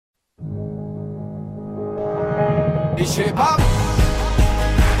Ich heb ab,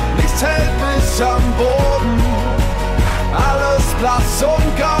 nichts hält mich am Boden, alles blass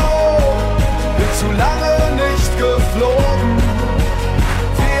und grau, bin zu lange nicht geflogen,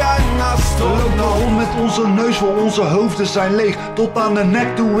 wie ein Astronaut. Met onze neus voor onze hoofden zijn leeg, tot aan de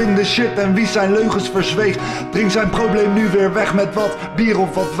nek toe in de shit en wie zijn leugens verzweeg. Drink zijn probleem nu weer weg met wat bier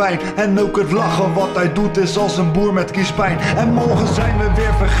of wat wijn. En ook het lachen wat hij doet is als een boer met kiespijn. En morgen zijn we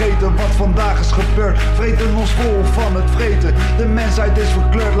weer vergeten wat vandaag is gebeurd. Vreten ons vol van het vreten, de mensheid is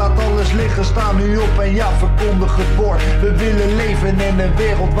verkleurd. Laat alles liggen, sta nu op en ja, verkondig het woord. We willen leven in een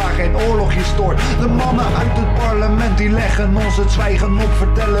wereld waar geen oorlog je stoort. De mannen uit het parlement die leggen ons het zwijgen op.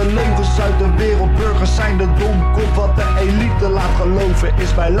 Vertellen leugens uit de wereld, burgers zijn de domkop. Wat de elite laat geloven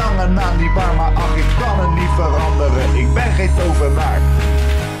is bij lange na niet waar. Maar ach, ik kan het niet veranderen, ik ben geen tovenaar.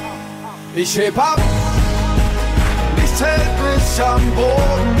 Ich heb ab, nichts hält mich am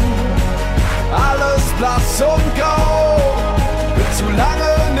Boden, alles blass und grau, bin zu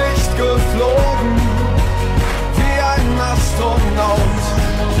lange nicht geflogen, wie ein Astronaut.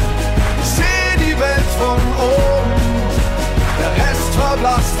 Ich seh die Welt von oben, der Rest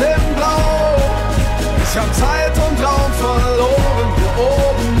verblasst in Blau. Ich hab Zeit und Raum verloren, hier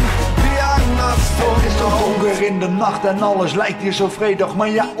oben, wie ein Astronaut. Het is zo donker in de nacht en alles lijkt hier zo vredig. Maar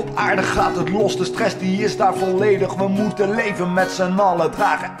ja, op aarde gaat het los, de stress die is daar volledig. We moeten leven met z'n allen,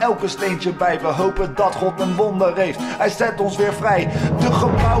 dragen elke steentje bij. We hopen dat God een wonder heeft, hij zet ons weer vrij. De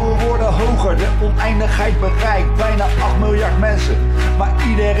gebouwen worden hoger, de oneindigheid bereikt. Bijna 8 miljard mensen, maar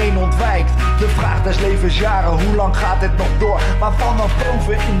iedereen ontwijkt. De vraag des levens jaren, hoe lang gaat dit nog door? Maar vanaf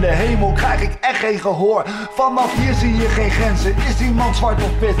boven in de hemel krijg ik echt geen gehoor. Vanaf hier zie je geen grenzen, is iemand zwart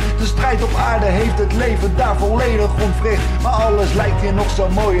of wit? De strijd op aarde heeft het leven daar volledig ontwricht. Maar alles lijkt hier nog zo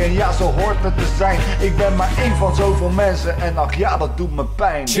mooi en ja, zo hoort het te zijn. Ik ben maar één van zoveel mensen en ach ja, dat doet me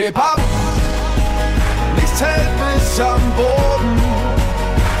pijn. Chip ab, nichts hält mich am Boden,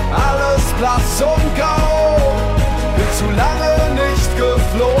 alles blass und grau, bin zu lange nicht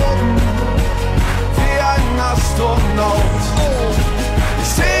geflogen, wie ein Astronaut. Ich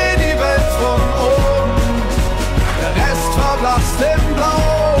seh die Welt von oben, der Rest verblasst in Blau.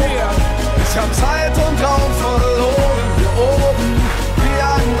 Ich hab Zeit und Raum verloren, hier oben, wie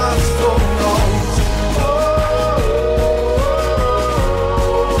ein Astronaut.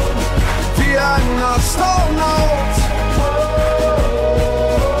 Wie ein Astronaut.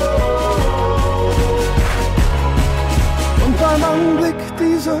 Und beim Anblick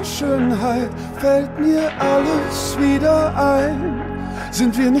dieser Schönheit fällt mir alles wieder ein.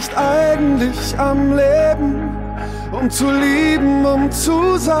 Sind wir nicht eigentlich am Leben, um zu lieben, um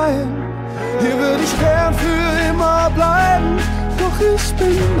zu sein? Hier würde ich gern für immer bleiben, doch ich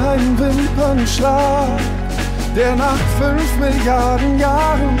bin ein Wimpernschlag, der nach 5 Milliarden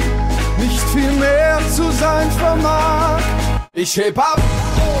Jahren nicht viel mehr zu sein vermag. Ich heb ab,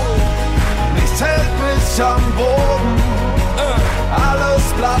 nichts hält mich am Boden, alles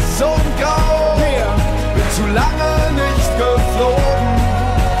blass und grau, bin zu lange nicht geflogen,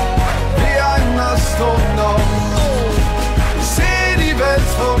 wie ein Astronaut. Ich seh die Welt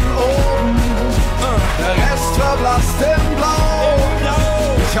von oben, der Rest verblasst in Blau.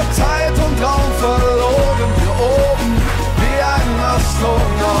 Ich hab Zeit und Raum verloren, hier oben, wie ein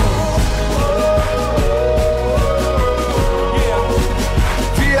Astronaut.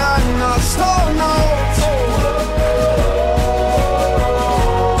 Wie ein Astronaut.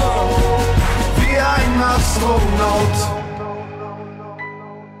 Wie ein Astronaut.